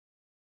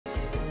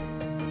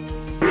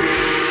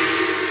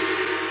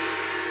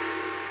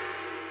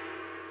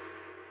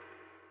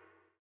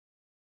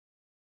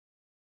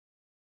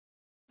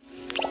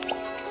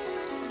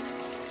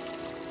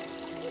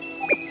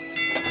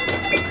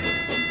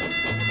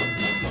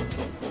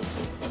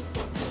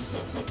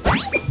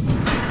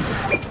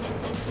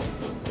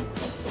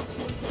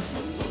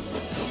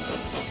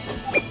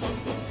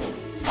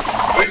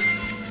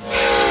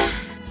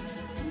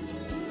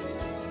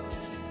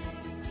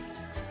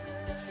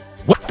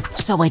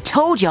So I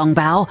told young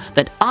Bao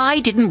that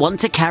I didn't want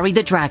to carry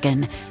the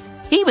dragon.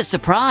 He was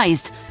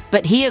surprised,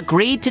 but he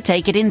agreed to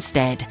take it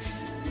instead.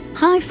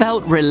 I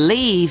felt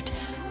relieved,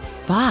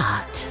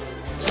 but...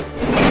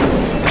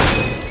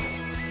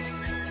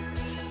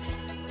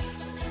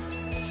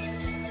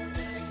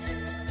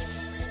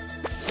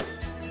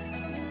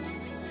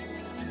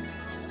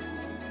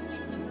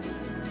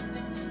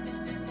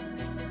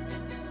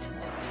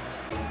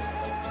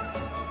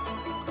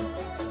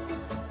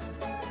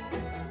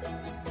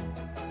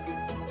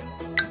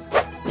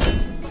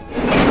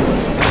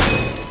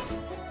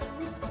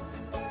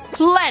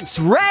 Let's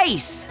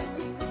race!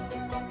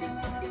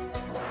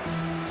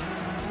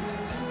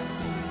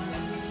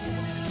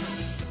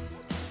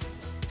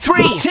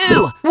 Three,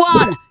 two,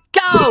 one,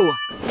 go!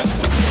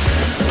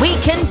 We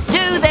can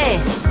do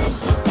this!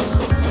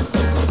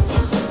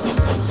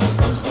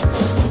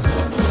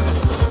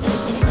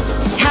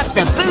 Tap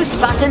the boost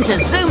button to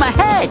zoom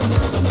ahead!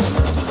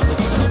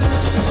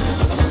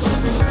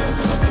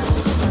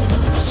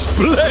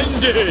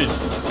 Splendid!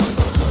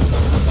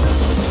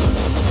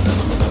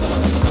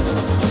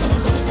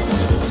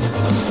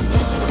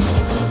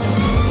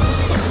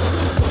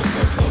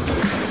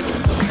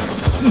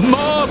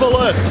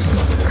 Marvelous!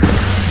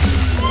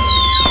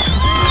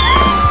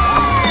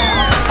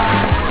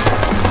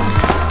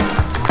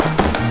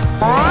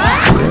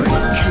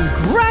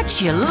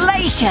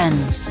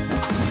 Congratulations!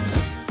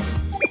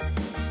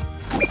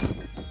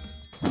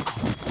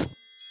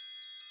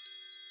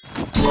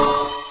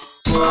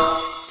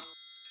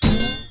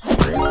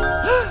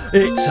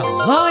 It's a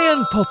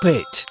lion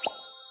puppet!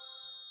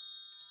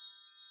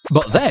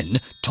 But then,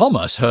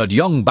 Thomas heard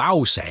young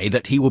Bao say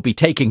that he would be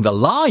taking the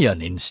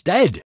lion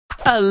instead.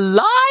 A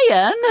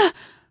lion?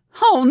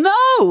 Oh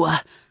no!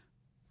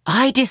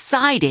 I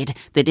decided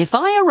that if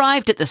I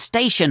arrived at the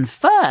station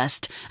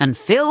first and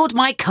filled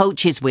my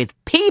coaches with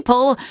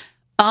people,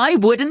 I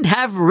wouldn't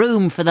have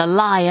room for the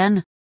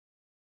lion.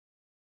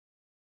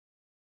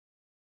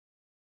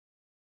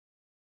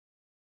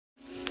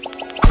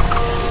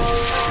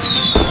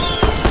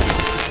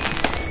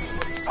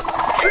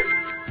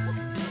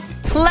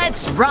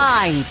 Let's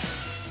ride!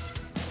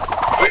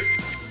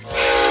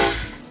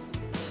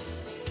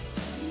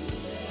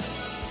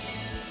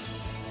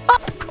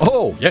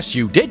 Oh, yes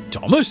you did,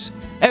 Thomas.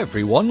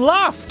 Everyone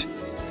laughed.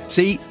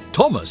 See,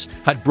 Thomas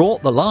had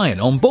brought the lion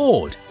on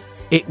board.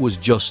 It was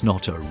just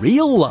not a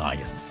real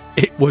lion.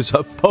 It was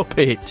a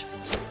puppet.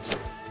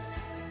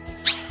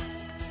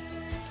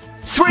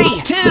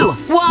 3, 2,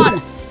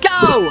 1,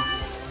 go!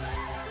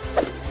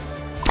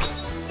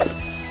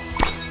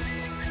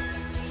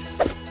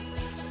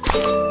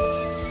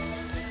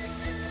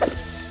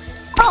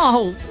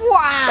 Oh,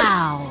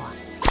 wow!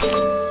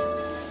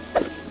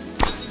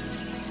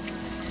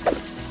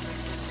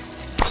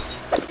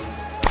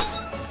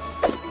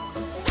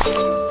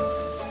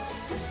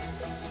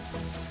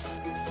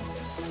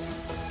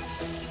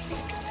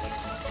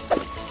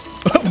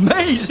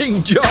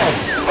 Amazing job!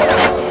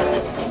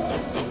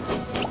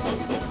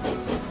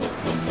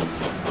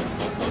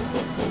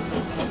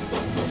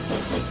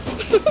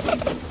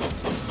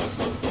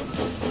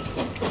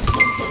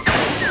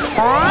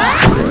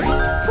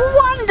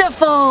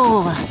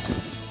 Wonderful!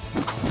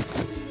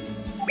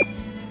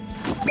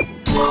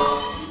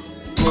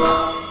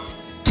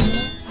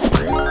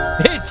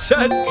 It's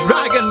a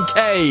dragon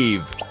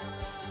cave!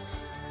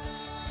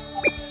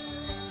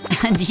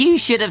 And you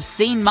should have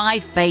seen my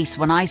face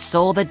when I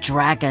saw the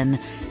dragon.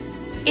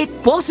 It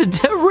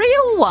wasn't a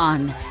real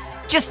one,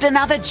 just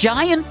another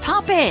giant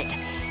puppet.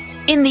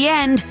 In the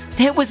end,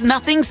 there was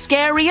nothing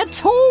scary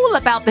at all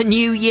about the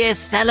New Year's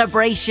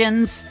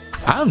celebrations.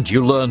 And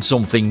you learned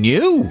something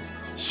new.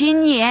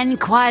 新年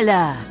快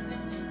乐.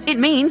 It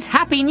means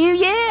Happy New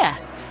Year.